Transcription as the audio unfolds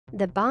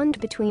The bond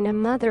between a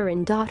mother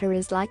and daughter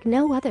is like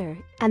no other,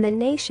 and the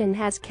nation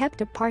has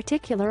kept a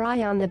particular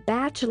eye on The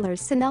Bachelor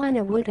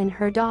Szenana Wood and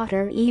her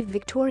daughter Eve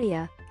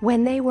Victoria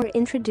when they were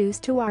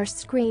introduced to our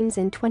screens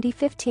in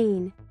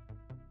 2015.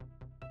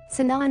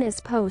 Szenana's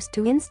post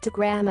to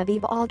Instagram of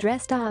Eve all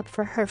dressed up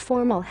for her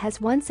formal has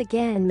once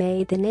again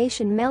made the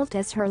nation melt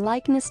as her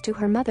likeness to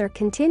her mother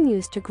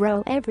continues to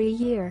grow every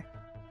year.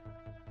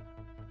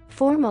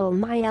 Formal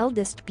my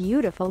eldest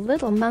beautiful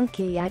little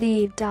monkey at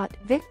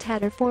Eve.Vict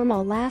had her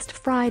formal last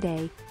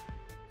Friday.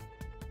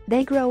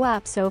 They grow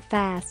up so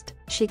fast,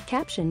 she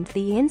captioned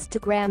the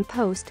Instagram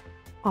post.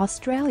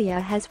 Australia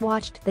has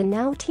watched the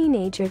now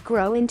teenager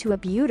grow into a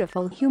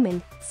beautiful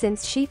human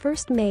since she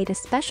first made a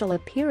special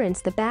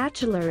appearance The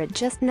Bachelor at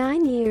just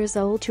 9 years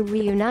old to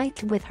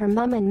reunite with her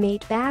mum and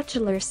mate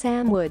Bachelor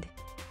Sam Wood.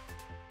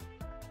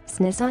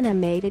 Szenana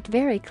made it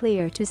very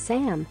clear to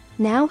Sam,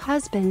 now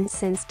husband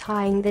since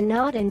tying the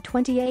knot in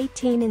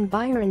 2018 in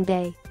Byron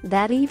Bay,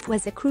 that Eve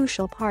was a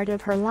crucial part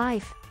of her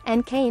life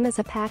and came as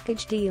a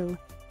package deal.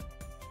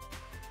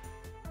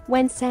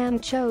 When Sam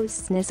chose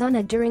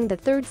Szenana during the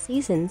third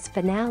season's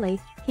finale,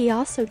 he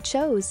also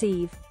chose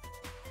Eve.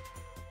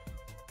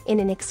 In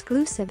an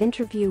exclusive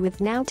interview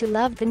with Now to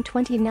Love in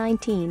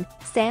 2019,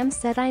 Sam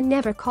said, "I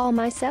never call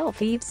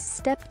myself Eve's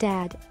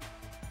stepdad.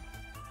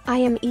 I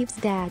am Eve's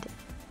dad.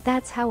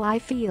 That's how I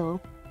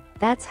feel.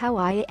 That's how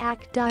I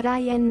act."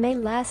 In May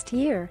last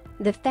year,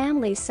 the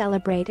family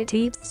celebrated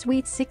Eve's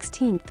sweet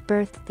 16th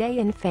birthday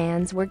and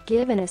fans were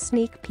given a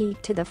sneak peek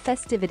to the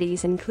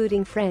festivities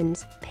including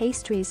friends,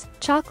 pastries,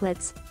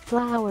 chocolates,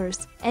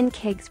 flowers, and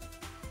cakes.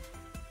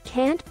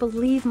 "Can't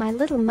believe my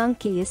little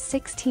monkey is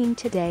 16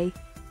 today,"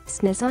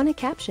 Szenana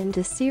captioned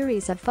a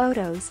series of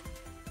photos.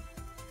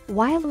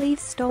 While Eve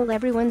stole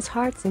everyone's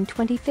hearts in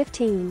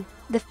 2015,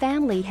 the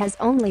family has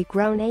only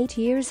grown 8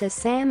 years as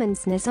Sam and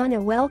Szenana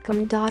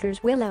welcomed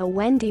daughters Willow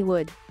Wendy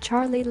Wood,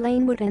 Charlie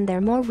Lane Wood and their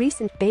more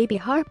recent baby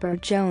Harper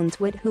Jones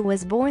Wood, who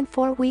was born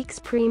 4 weeks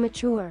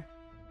premature.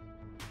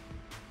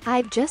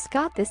 "I've just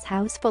got this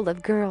house full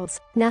of girls,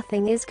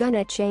 nothing is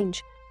gonna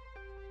change.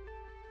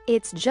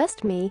 It's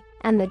just me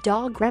and the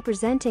dog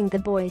representing the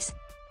boys.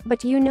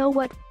 But you know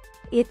what?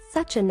 It's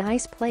such a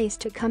nice place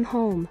to come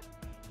home,"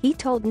 he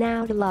told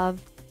Now to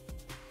Love.